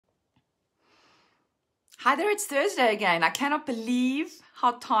Hi there, it's Thursday again. I cannot believe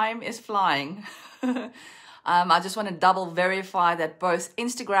how time is flying. I just want to double verify that both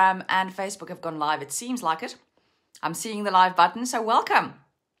Instagram and Facebook have gone live. It seems like it. I'm seeing the live button, so welcome.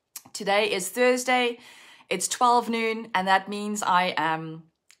 Today is Thursday, it's 12 noon, and that means I am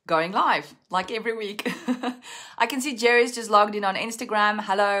going live, like every week. I can see Jerry's just logged in on Instagram.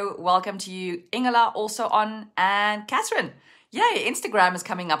 Hello, welcome to you. Ingela also on, and Catherine. Yay, Instagram is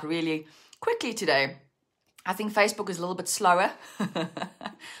coming up really quickly today. I think Facebook is a little bit slower,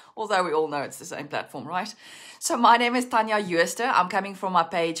 although we all know it's the same platform, right? So my name is Tanya Jooster. I'm coming from my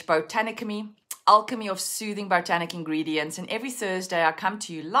page Botanically, Alchemy of Soothing Botanic Ingredients. And every Thursday I come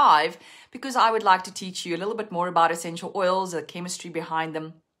to you live because I would like to teach you a little bit more about essential oils, the chemistry behind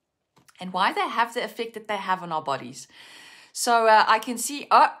them, and why they have the effect that they have on our bodies. So I can see,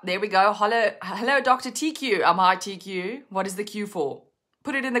 oh, there we go. Hello, Dr. TQ. Am I TQ? What is the Q for?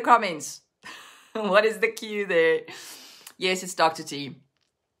 Put it in the comments. What is the Q there? Yes, it's Dr. T.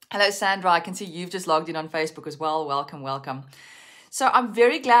 Hello, Sandra. I can see you've just logged in on Facebook as well. Welcome, welcome. So I'm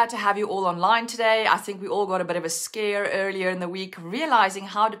very glad to have you all online today. I think we all got a bit of a scare earlier in the week, realizing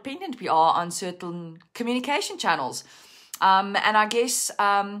how dependent we are on certain communication channels. And I guess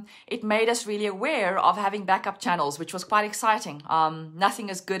it made us really aware of having backup channels, which was quite exciting. Nothing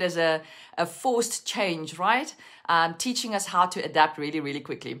as good as a forced change, right? Teaching us how to adapt really, really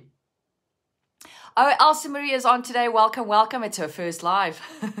quickly. Oh, Elsa Marie is on today. Welcome, welcome. It's her first live.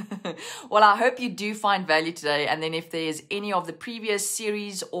 Well, I hope you do find value today. And then if there's any of the previous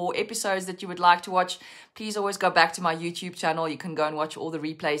series or episodes that you would like to watch, please always go back to my YouTube channel. You can go and watch all the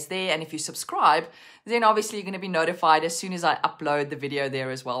replays there. And if you subscribe, then obviously you're going to be notified as soon as I upload the video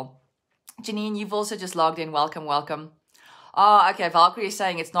there as well. Janine, you've also just logged in. Welcome, welcome. Oh, okay. Valkyrie is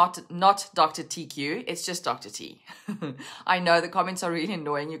saying it's not Dr. TQ. It's just Dr. T. I know the comments are really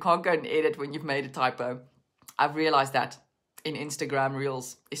annoying. You can't go and edit when you've made a typo. I've realized that in Instagram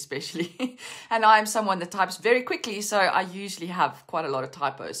Reels, especially. And I'm someone that types very quickly, so I usually have quite a lot of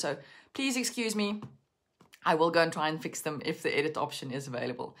typos. So please excuse me. I will go and try and fix them if the edit option is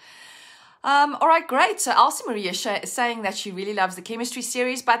available. All right, great. So Elsa Maria is saying that she really loves the chemistry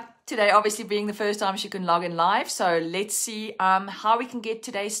series, but today obviously being the first time she can log in live. So let's see how we can get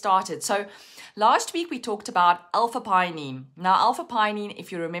today started. So last week we talked about alpha-pinene. Now alpha-pinene,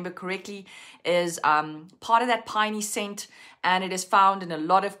 if you remember correctly, is part of that piney scent, and it is found in a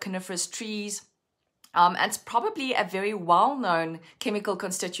lot of coniferous trees. And it's probably a very well-known chemical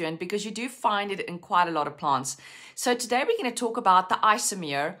constituent because you do find it in quite a lot of plants. So today we're going to talk about the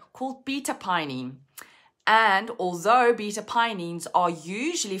isomer called beta-pinene. And although beta-pinenes are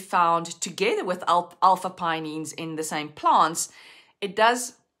usually found together with alpha-pinenes in the same plants, it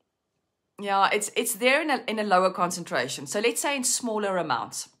does, yeah, it's there in a lower concentration. So let's say in smaller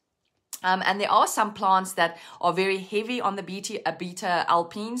amounts. And there are some plants that are very heavy on the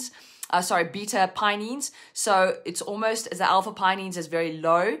beta-pinenes. So it's almost as the alpha-pinenes is very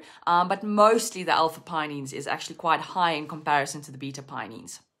low, but mostly the alpha-pinenes is actually quite high in comparison to the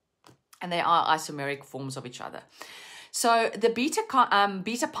beta-pinenes. And they are isomeric forms of each other. So the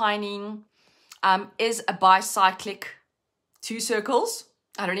beta-pinene is a bicyclic 2 circles.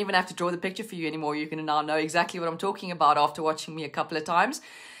 I don't even have to draw the picture for you anymore. You can now know exactly what I'm talking about after watching me a couple of times.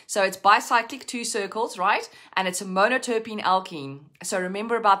 So it's bicyclic 2 circles, right? And it's a monoterpene alkene. So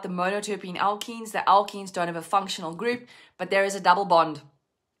remember about the monoterpene alkenes. The alkenes don't have a functional group, but there is a double bond.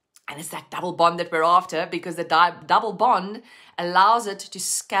 And it's that double bond that we're after because the double bond allows it to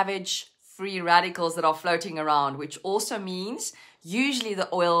scavenge free radicals that are floating around, which also means usually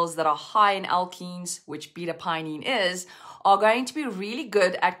the oils that are high in alkenes, which beta-pinene is, are going to be really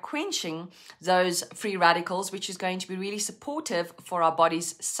good at quenching those free radicals, which is going to be really supportive for our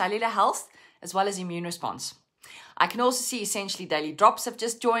body's cellular health as well as immune response. I can also see Essentially Daily Drops have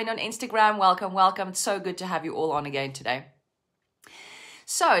just joined on Instagram. Welcome, welcome. It's so good to have you all on again today.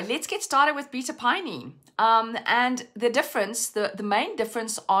 So let's get started with beta-pinene. And the difference, the main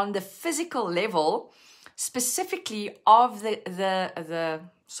difference on the physical level, specifically of the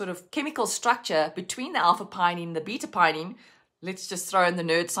sort of chemical structure between the alpha-pinene and the beta-pinene. Let's just throw in the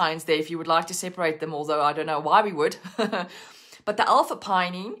nerd science there if you would like to separate them, although I don't know why we would. But the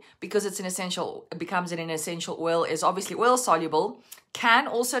alpha-pinene, because it's it becomes an essential oil, is obviously oil soluble, can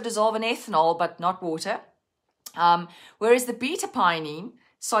also dissolve in ethanol, but not water. Whereas the beta-pinene,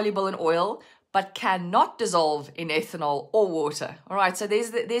 soluble in oil, but cannot dissolve in ethanol or water. All right, so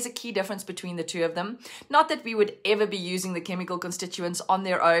there's a key difference between the two of them. Not that we would ever be using the chemical constituents on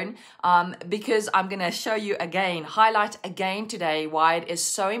their own, because I'm going to show you again, highlight again today why it is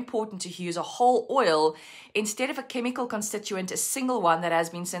so important to use a whole oil instead of a chemical constituent, a single one that has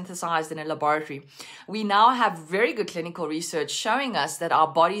been synthesized in a laboratory. We now have very good clinical research showing us that our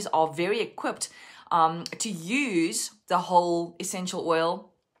bodies are very equipped to use the whole essential oil,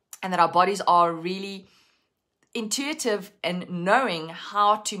 and that our bodies are really intuitive in knowing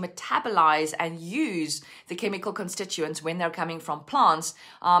how to metabolize and use the chemical constituents when they're coming from plants,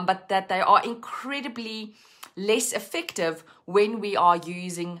 but that they are incredibly less effective when we are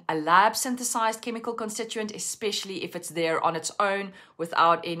using a lab synthesized chemical constituent, especially if it's there on its own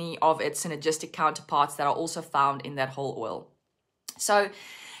without any of its synergistic counterparts that are also found in that whole oil. So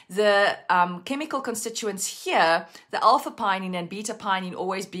the chemical constituents here, the alpha-pinene and beta-pinene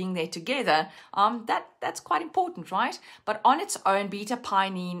always being there together, that's quite important, right? But on its own,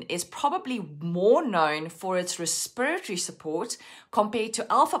 beta-pinene is probably more known for its respiratory support compared to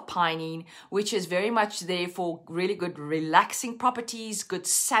alpha-pinene, which is very much there for really good relaxing properties, good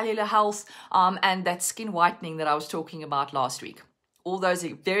cellular health, and that skin whitening that I was talking about last week. All those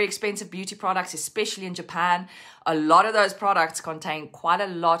very expensive beauty products, especially in Japan, a lot of those products contain quite a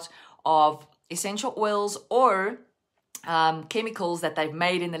lot of essential oils or chemicals that they've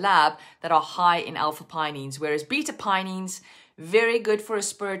made in the lab that are high in alpha-pinenes, whereas beta-pinenes, very good for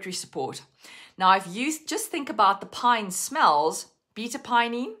respiratory support. Now, if you just think about the pine smells,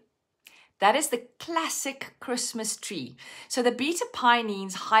 beta-pinene, that is the classic Christmas tree. So the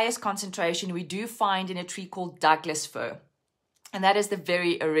beta-pinene's highest concentration we do find in a tree called Douglas Fir. And that is the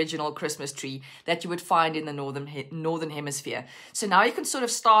very original Christmas tree that you would find in the northern hemisphere. So now you can sort of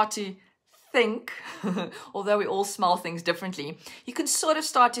start to think, although we all smell things differently, you can sort of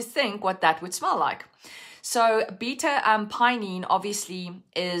start to think what that would smell like. So beta-pinene obviously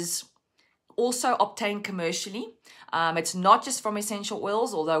is also obtained commercially. It's not just from essential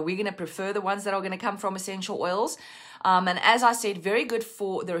oils, although we're going to prefer the ones that are going to come from essential oils. And as I said, very good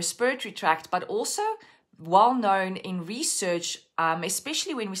for the respiratory tract, but also well known in research,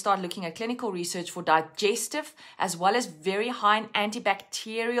 especially when we start looking at clinical research for digestive as well as very high in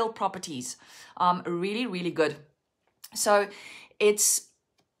antibacterial properties. Really, really good. So it's,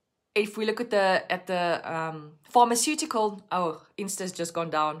 if we look at the pharmaceutical, oh, Insta's just gone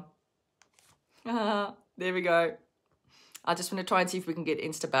down. There we go. I just want to try and see if we can get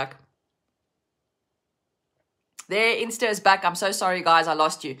Insta back. There, Insta is back. I'm so sorry, guys. I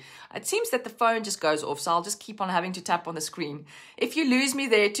lost you. It seems that the phone just goes off, so I'll just keep on having to tap on the screen. If you lose me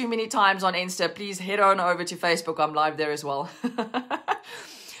there too many times on Insta, please head on over to Facebook. I'm live there as well.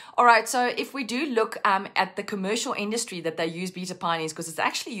 All right, so if we do look at the commercial industry that they use beta-pinenes, because it's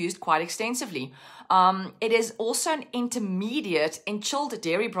actually used quite extensively, it is also an intermediate in chilled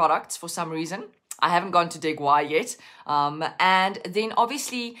dairy products for some reason. I haven't gone to dig why yet. And then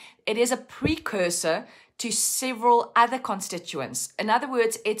obviously it is a precursor to several other constituents. In other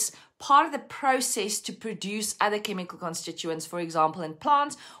words, it's part of the process to produce other chemical constituents, for example, in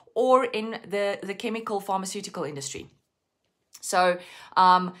plants or in the chemical pharmaceutical industry. So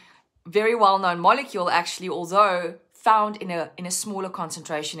very well-known molecule actually, although found in a smaller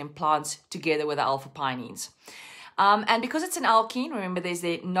concentration in plants together with the alpha-pinenes. And because it's an alkene, remember there's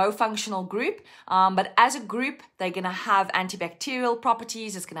the no functional group, but as a group, they're going to have antibacterial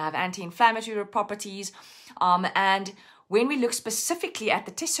properties, it's going to have anti-inflammatory properties. And when we look specifically at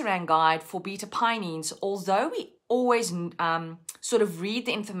the Tisserand guide for beta-pinenes, although we always sort of read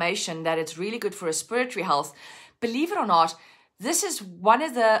the information that it's really good for respiratory health, believe it or not, this is one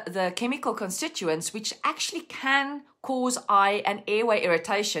of the chemical constituents which actually can cause eye and airway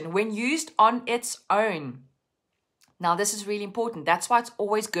irritation when used on its own. Now, this is really important. That's why it's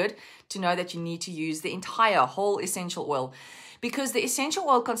always good to know that you need to use the entire whole essential oil, because the essential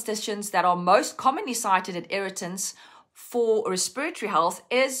oil constituents that are most commonly cited as irritants for respiratory health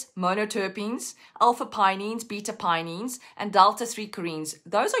is monoterpenes, alpha-pinenes, beta-pinenes, and delta-3-carines.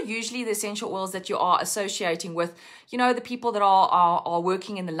 Those are usually the essential oils that you are associating with, you know, the people that are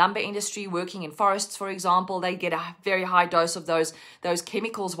working in the lumber industry, working in forests, for example. They get a very high dose of those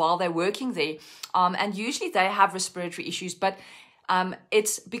chemicals while they're working there. And usually they have respiratory issues, but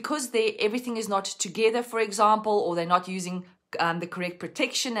it's because everything is not together, for example, or they're not using the correct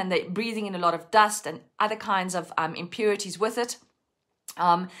protection, and they're breathing in a lot of dust and other kinds of impurities with it.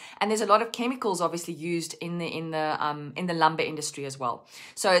 And there's a lot of chemicals obviously used in the lumber industry as well.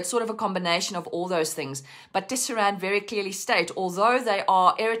 So it's sort of a combination of all those things. But Tisserand very clearly state, although they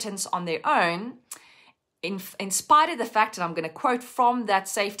are irritants on their own, in spite of the fact that I'm going to quote from that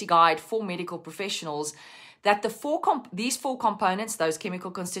safety guide for medical professionals, that these four components, those chemical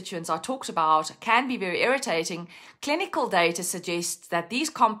constituents I talked about, can be very irritating. Clinical data suggests that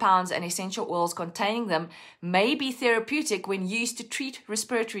these compounds and essential oils containing them may be therapeutic when used to treat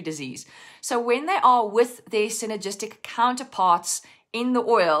respiratory disease. So when they are with their synergistic counterparts in the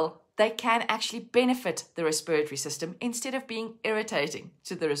oil, they can actually benefit the respiratory system instead of being irritating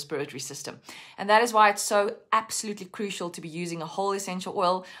to the respiratory system. And that is why it's so absolutely crucial to be using a whole essential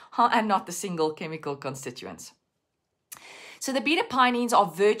oil and not the single chemical constituents. So the beta-pinenes are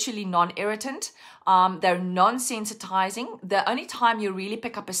virtually non-irritant. They're non-sensitizing. The only time you really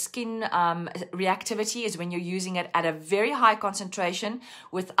pick up a skin reactivity is when you're using it at a very high concentration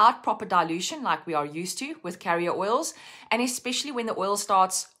without proper dilution like we are used to with carrier oils, and especially when the oil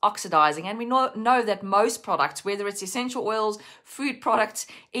starts oxidizing. And we know that most products, whether it's essential oils, food products,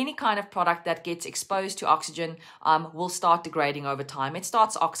 any kind of product that gets exposed to oxygen will start degrading over time. It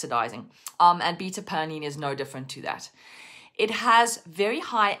starts oxidizing, and beta-pinene is no different to that. It has very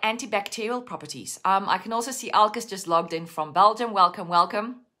high antibacterial properties. I can also see Alkes just logged in from Belgium. Welcome,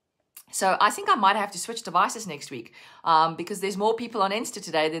 welcome. So I think I might have to switch devices next week because there's more people on Insta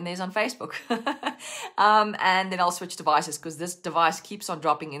today than there's on Facebook. And then I'll switch devices because this device keeps on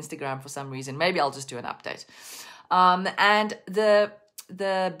dropping Instagram for some reason. Maybe I'll just do an update. And the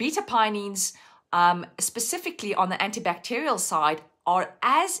beta-pinenes, specifically on the antibacterial side, are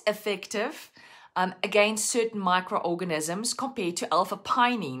as effective against certain microorganisms compared to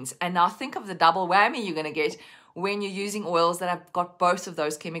alpha-pinenes. And now think of the double whammy you're going to get when you're using oils that have got both of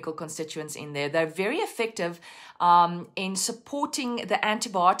those chemical constituents in there. They're very effective in supporting the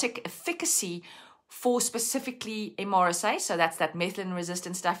antibiotic efficacy for specifically MRSA. So that's that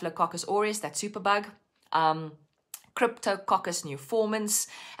methicillin-resistant Staphylococcus aureus, that superbug. Cryptococcus neoformans,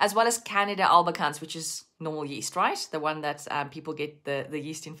 as well as Candida albicans, which is normal yeast, right? The one that people get the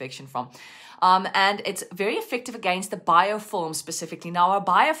yeast infection from. And it's very effective against the biofilm specifically. Now, a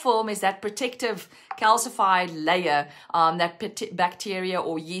biofilm is that protective calcified layer that bacteria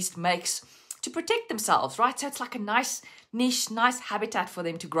or yeast makes to protect themselves, right? So it's like a nice niche, nice habitat for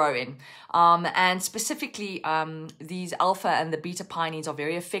them to grow in. And specifically, these alpha and the beta-pinenes are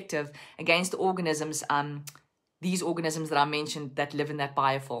very effective against the organisms, these organisms that I mentioned that live in that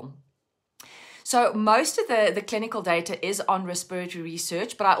biofilm. So most of the clinical data is on respiratory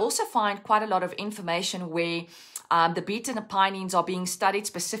research, but I also find quite a lot of information where the beta-pinenes are being studied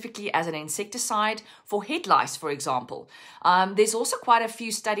specifically as an insecticide for head lice, for example. There's also quite a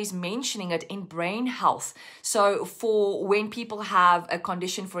few studies mentioning it in brain health. So for when people have a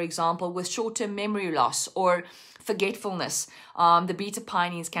condition, for example, with short-term memory loss or forgetfulness, the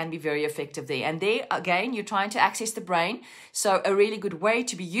beta-pinenes can be very effective there. And there, again, you're trying to access the brain. So a really good way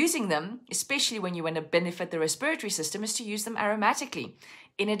to be using them, especially when you want to benefit the respiratory system, is to use them aromatically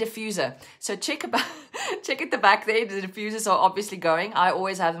in a diffuser. So check at the back there. The diffusers are obviously going. I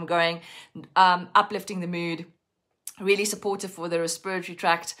always have them going, uplifting the mood, really supportive for the respiratory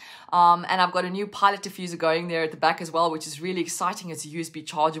tract. And I've got a new pilot diffuser going there at the back as well, which is really exciting. It's USB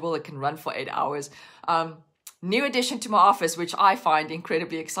chargeable. It can run for 8 hours. New addition to my office, which I find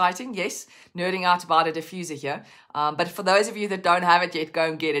incredibly exciting. Yes, nerding out about a diffuser here. But for those of you that don't have it yet, go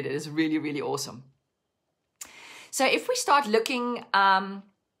and get it. It is really, really awesome. So if we start looking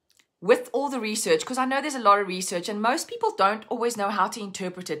with all the research, because I know there's a lot of research and most people don't always know how to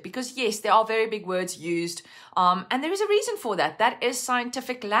interpret it because, yes, there are very big words used and there is a reason for that. That is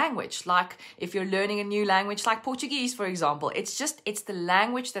scientific language. Like if you're learning a new language like Portuguese, for example, it's the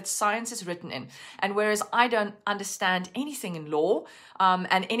language that science is written in. And whereas I don't understand anything in law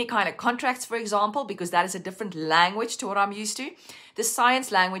and any kind of contracts, for example, because that is a different language to what I'm used to, the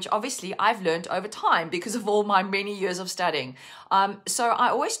science language, obviously, I've learned over time because of all my many years of studying. So I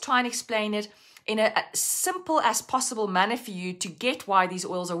always try and explain it in a simple as possible manner for you to get why these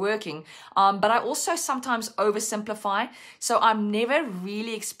oils are working. But I also sometimes oversimplify. So I'm never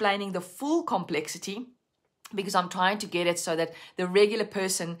really explaining the full complexity because I'm trying to get it so that the regular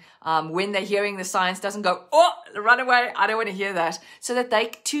person, when they're hearing the science, doesn't go, oh, run away, I don't want to hear that. So that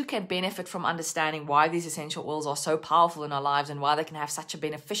they too can benefit from understanding why these essential oils are so powerful in our lives and why they can have such a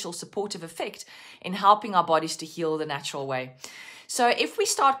beneficial, supportive effect in helping our bodies to heal the natural way. So if we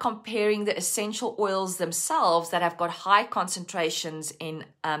start comparing the essential oils themselves that have got high concentrations in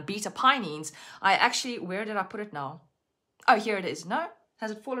beta-pinenes, I actually, where did I put it now? Oh, here it is. No,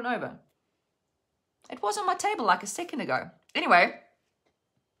 has it fallen over? It was on my table like a second ago. Anyway,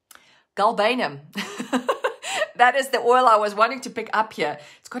 galbanum. That is the oil I was wanting to pick up here.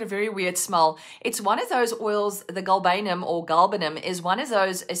 It's got a very weird smell. It's one of those oils, the galbanum or galbanum is one of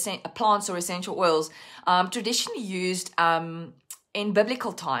those plants or essential oils traditionally used in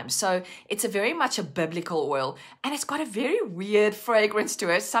biblical times. So it's very much a biblical oil, and it's got a very weird fragrance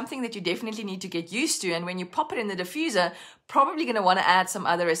to it, something that you definitely need to get used to. And when you pop it in the diffuser, probably going to want to add some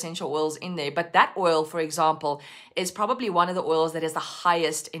other essential oils in there. But that oil, for example, is probably one of the oils that is the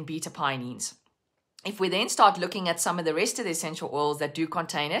highest in beta-pinenes. If we then start looking at some of the rest of the essential oils that do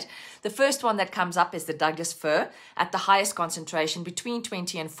contain it, the first one that comes up is the Douglas Fir at the highest concentration, between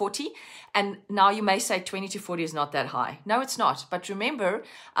 20 and 40. And now you may say 20 to 40 is not that high. No, it's not. But remember,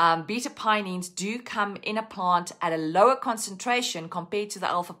 beta-pinenes do come in a plant at a lower concentration compared to the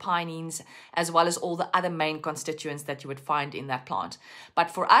alpha-pinenes, as well as all the other main constituents that you would find in that plant.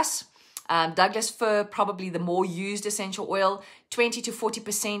 But for us, Douglas Fir, probably the more used essential oil, 20 to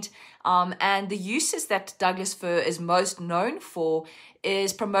 40%. And the uses that Douglas Fir is most known for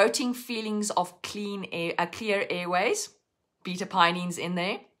is promoting feelings of clear airways, beta-pinenes in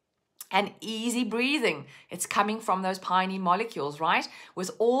there, and easy breathing. It's coming from those pinene molecules, right?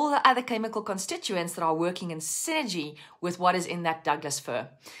 With all the other chemical constituents that are working in synergy with what is in that Douglas Fir.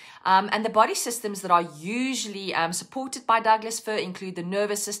 And the body systems that are usually supported by Douglas Fir include the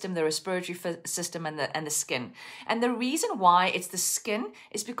nervous system, the respiratory system, and the skin. And the reason why it's the skin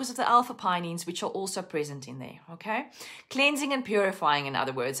is because of the alpha-pinenes, which are also present in there, okay? Cleansing and purifying, in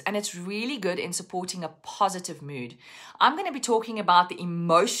other words. And it's really good in supporting a positive mood. I'm going to be talking about the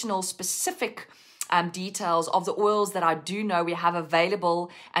emotional specific details of the oils that I do know we have available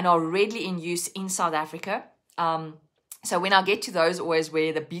and are readily in use in South Africa. So when I get to those oils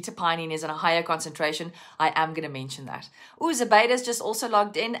where the beta-pinene is in a higher concentration, I am going to mention that. Ooh, Zubaydah's just also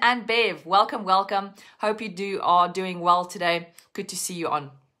logged in. And Bev, welcome, welcome. Hope you are doing well today. Good to see you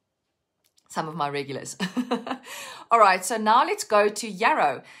on some of my regulars. All right, so now let's go to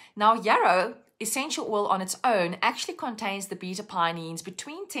yarrow. Now, yarrow, essential oil on its own, actually contains the beta-pinenes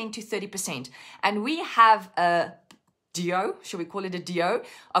between 10 to 30%. And we have a DO, should we call it a DO?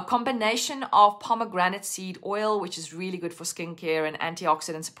 A combination of pomegranate seed oil, which is really good for skincare and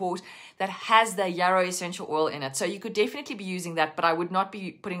antioxidant support, that has the yarrow essential oil in it. So you could definitely be using that, but I would not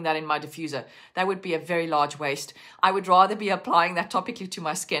be putting that in my diffuser. That would be a very large waste. I would rather be applying that topically to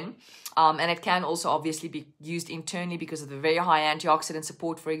my skin. And it can also obviously be used internally because of the very high antioxidant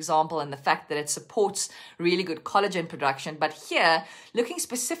support, for example, and the fact that it supports really good collagen production. But here, looking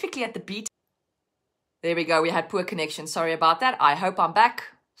specifically at the beta, there we go. We had poor connection. Sorry about that. I hope I'm back.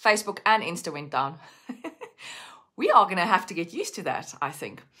 Facebook and Insta went down. We are going to have to get used to that, I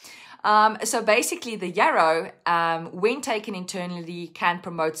think. So basically the yarrow, when taken internally, can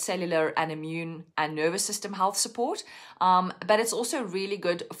promote cellular and immune and nervous system health support. But it's also really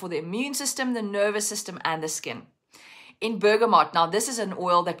good for the immune system, the nervous system, and the skin. In bergamot, now this is an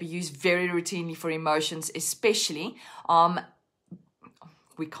oil that we use very routinely for emotions, especially.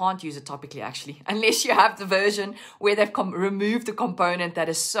 We can't use it topically, actually, unless you have the version where they've removed the component that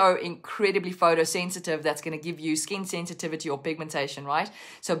is so incredibly photosensitive that's going to give you skin sensitivity or pigmentation, right?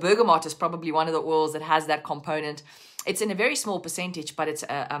 So bergamot is probably one of the oils that has that component. It's in a very small percentage, but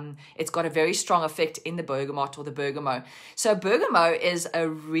it's got a very strong effect in the bergamot or the bergamot. So bergamot is a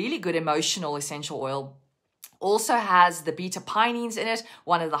really good emotional essential oil. Also has the beta-pinenes in it,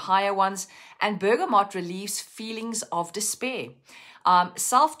 one of the higher ones, and bergamot relieves feelings of despair,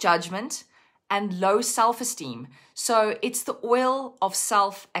 self-judgment, and low self-esteem. So it's the oil of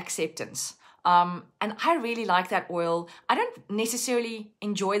self-acceptance. And I really like that oil. I don't necessarily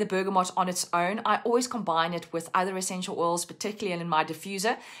enjoy the bergamot on its own. I always combine it with other essential oils, particularly in my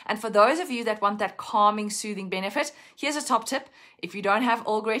diffuser. And for those of you that want that calming, soothing benefit, here's a top tip. If you don't have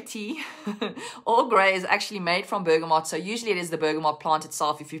Earl Grey tea, Earl Grey is actually made from bergamot. So usually it is the bergamot plant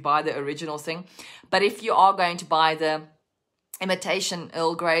itself if you buy the original thing. But if you are going to buy the imitation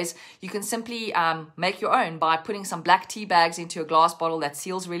Earl Greys, you can simply make your own by putting some black tea bags into a glass bottle that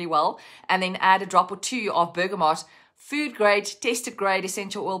seals really well, and then add a drop or two of bergamot. Food grade, tested grade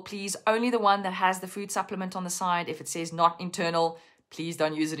essential oil, please. Only the one that has the food supplement on the side. If it says not internal, please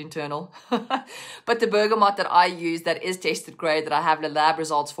don't use it internal. But the bergamot that I use that is tested grade, that I have the lab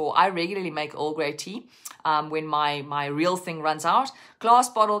results for, I regularly make Earl Grey tea when my real thing runs out. Glass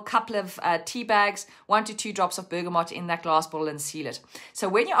bottle, couple of tea bags, 1 to 2 drops of bergamot in that glass bottle and seal it. So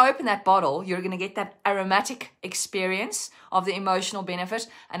when you open that bottle, you're going to get that aromatic experience of the emotional benefit,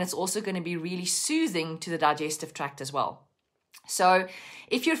 and it's also going to be really soothing to the digestive tract as well. So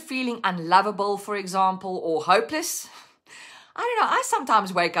if you're feeling unlovable, for example, or hopeless, I don't know, I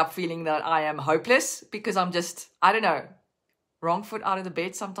sometimes wake up feeling that I am hopeless because I'm just, I don't know, wrong foot out of the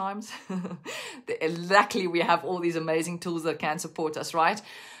bed sometimes. Luckily, we have all these amazing tools that can support us, right?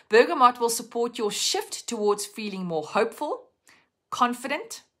 Bergamot will support your shift towards feeling more hopeful,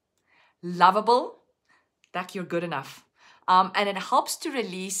 confident, lovable, like you're good enough. And it helps to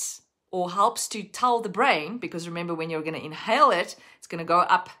release, or helps to tell the brain, because remember, when you're going to inhale it, it's going to go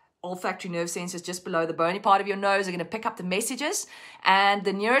up. Olfactory nerve sensors just below the bony part of your nose are going to pick up the messages, and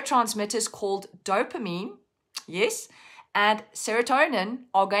the neurotransmitters called dopamine, yes, and serotonin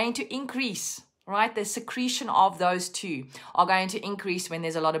are going to increase, right? The secretion of those two are going to increase when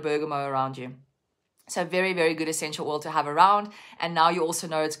there's a lot of bergamot around you. So very, very good essential oil to have around. And now you also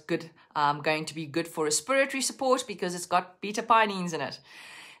know it's good, going to be good for respiratory support because it's got beta-pinenes in it.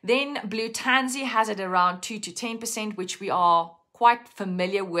 Then blue tansy has it around 2 to 10%, which we are quite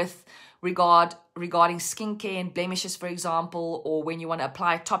familiar with regarding skincare and blemishes, for example, or when you want to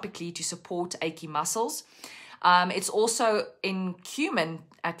apply it topically to support achy muscles. It's also in cumin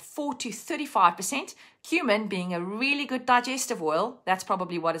at 4 to 35%. Cumin being a really good digestive oil. That's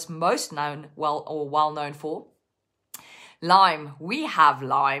probably what it's most well known for. Lime. We have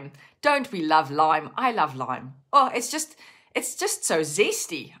lime. Don't we love lime? I love lime. Oh, it's just so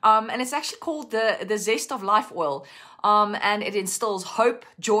zesty. And it's actually called the Zest of Life oil. And it instills hope,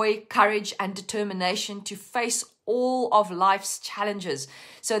 joy, courage, and determination to face all of life's challenges.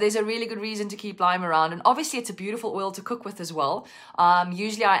 So there's a really good reason to keep lime around. And obviously it's a beautiful oil to cook with as well.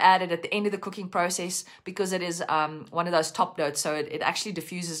 Usually I add it at the end of the cooking process because it is one of those top notes. So it actually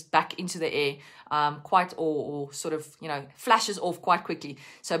diffuses back into the air or sort of, flashes off quite quickly.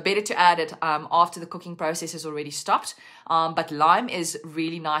 So better to add it after the cooking process is already stopped. But lime is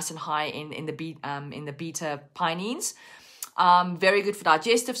really nice and high in the beta-pinenes. Very good for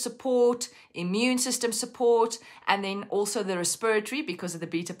digestive support, immune system support, and then also the respiratory because of the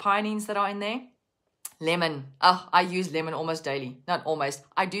beta-pinenes that are in there. Lemon. Oh, I use lemon almost daily. Not almost.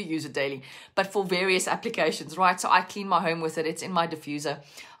 I do use it daily, but for various applications, right? So I clean my home with it. It's in my diffuser.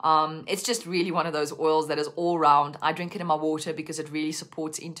 It's just really one of those oils that is all round. I drink it in my water because it really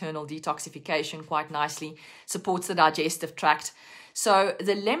supports internal detoxification quite nicely, supports the digestive tract. So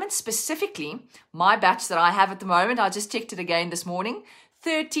the lemon specifically, my batch that I have at the moment, I just checked it again this morning,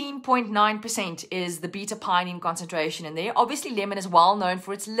 13.9% is the beta-pinene concentration in there. Obviously, lemon is well known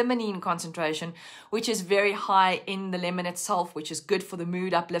for its limonene concentration, which is very high in the lemon itself, which is good for the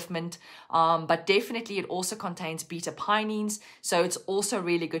mood upliftment. But definitely, it also contains beta-pinenes, so it's also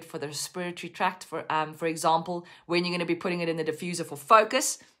really good for the respiratory tract. For example, when you're going to be putting it in the diffuser for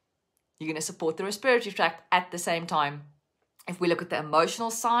focus, you're going to support the respiratory tract at the same time. If we look at the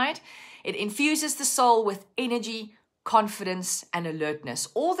emotional side, it infuses the soul with energy, confidence, and alertness.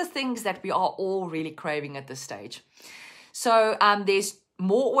 All the things that we are all really craving at this stage. So there's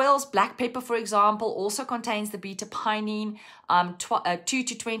more oils. Black pepper, for example, also contains the beta-pinene, 2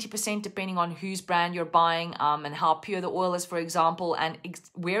 to 20% depending on whose brand you're buying and how pure the oil is, for example, and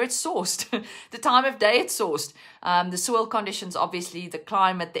where it's sourced, the time of day it's sourced. The soil conditions, obviously, the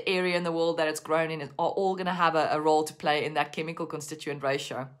climate, the area in the world that it's grown in are all going to have a role to play in that chemical constituent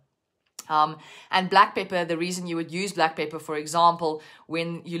ratio. And black pepper, the reason you would use black pepper, for example,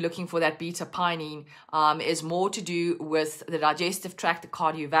 when you're looking for that beta-pinene, is more to do with the digestive tract, the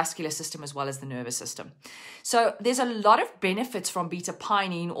cardiovascular system, as well as the nervous system. So there's a lot of benefits from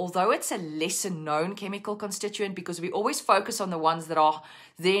beta-pinene, although it's a lesser known chemical constituent because we always focus on the ones that are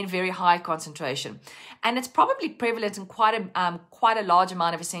there in very high concentration. And it's probably prevalent in quite a large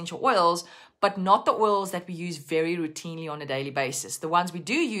amount of essential oils, but not the oils that we use very routinely on a daily basis. The ones we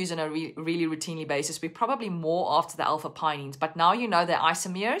do use on a really routinely basis, we're probably more after the alpha-pinenes. But now you know they're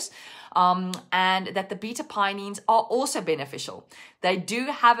isomers and that the beta-pinenes are also beneficial. They do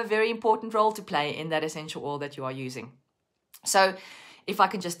have a very important role to play in that essential oil that you are using. So if I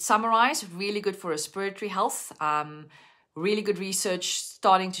can just summarize, really good for respiratory health, really good research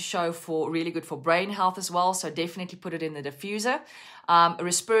starting to show really good for brain health as well. So definitely put it in the diffuser.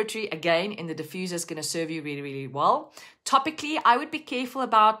 Respiratory, again, in the diffuser is going to serve you really, really well. Topically, I would be careful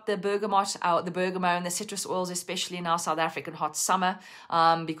about the bergamot and the citrus oils, especially in our South African hot summer,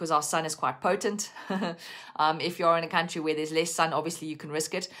 because our sun is quite potent. If you're in a country where there's less sun, obviously you can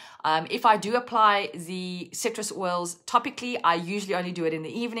risk it. If I do apply the citrus oils topically, I usually only do it in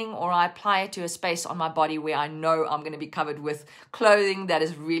the evening, or I apply it to a space on my body where I know I'm going to be covered with clothing that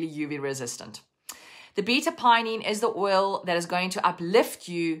is really UV resistant. The beta-pinene is the oil that is going to uplift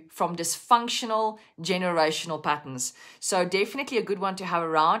you from dysfunctional generational patterns. So definitely a good one to have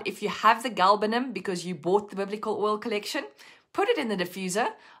around. If you have the galbanum because you bought the biblical oil collection, put it in the diffuser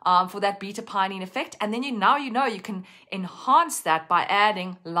for that beta-pinene effect. And then you can enhance that by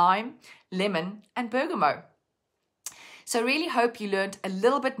adding lime, lemon, and bergamot. So really hope you learned a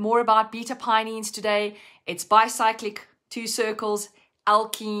little bit more about beta-pinenes today. It's bicyclic, 2 circles,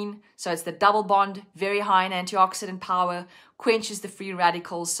 alkene, so it's the double bond, very high in antioxidant power, quenches the free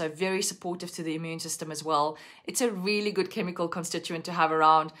radicals, so very supportive to the immune system as well. It's a really good chemical constituent to have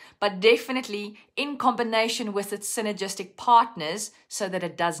around, but definitely in combination with its synergistic partners so that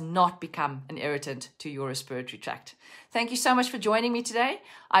it does not become an irritant to your respiratory tract. Thank you so much for joining me today.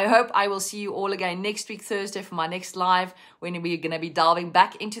 I hope I will see you all again next week, Thursday, for my next live, when we're going to be delving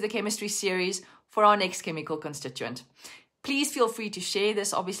back into the chemistry series for our next chemical constituent. Please feel free to share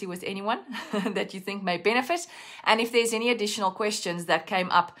this, obviously, with anyone that you think may benefit. And if there's any additional questions that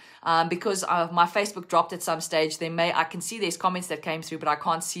came up, because my Facebook dropped at some stage, I can see there's comments that came through, but I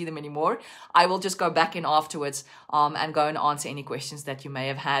can't see them anymore. I will just go back in afterwards and go and answer any questions that you may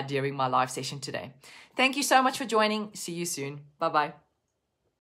have had during my live session today. Thank you so much for joining. See you soon. Bye-bye.